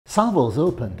Salvos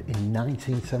opened in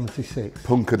 1976.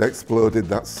 Punk had exploded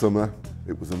that summer.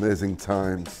 It was amazing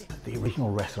times. The original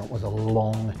restaurant was a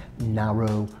long,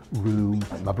 narrow room.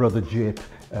 My brother Jip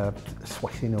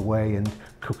sweating away and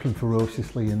cooking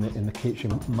ferociously in the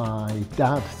kitchen. My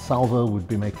dad, Salvo, would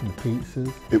be making the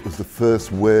pizzas. It was the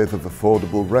first wave of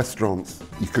affordable restaurants.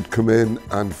 You could come in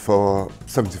and for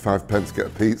 75 pence get a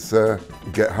pizza,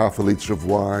 get half a litre of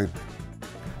wine.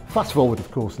 Fast forward, of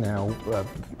course, now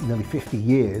nearly 50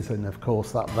 years, and of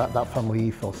course that family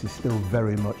ethos is still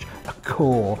very much a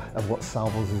core of what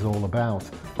Salvos is all about.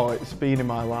 Oh, it's been in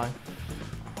my life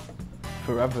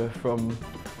forever, from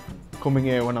coming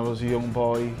here when I was a young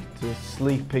boy to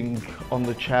sleeping on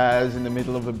the chairs in the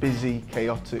middle of a busy,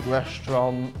 chaotic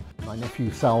restaurant. My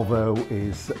nephew Salvo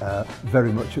is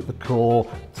very much at the core,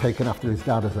 taken after his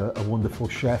dad as a wonderful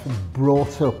chef and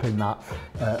brought up in that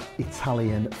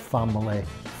Italian family,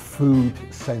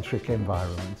 food-centric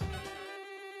environment.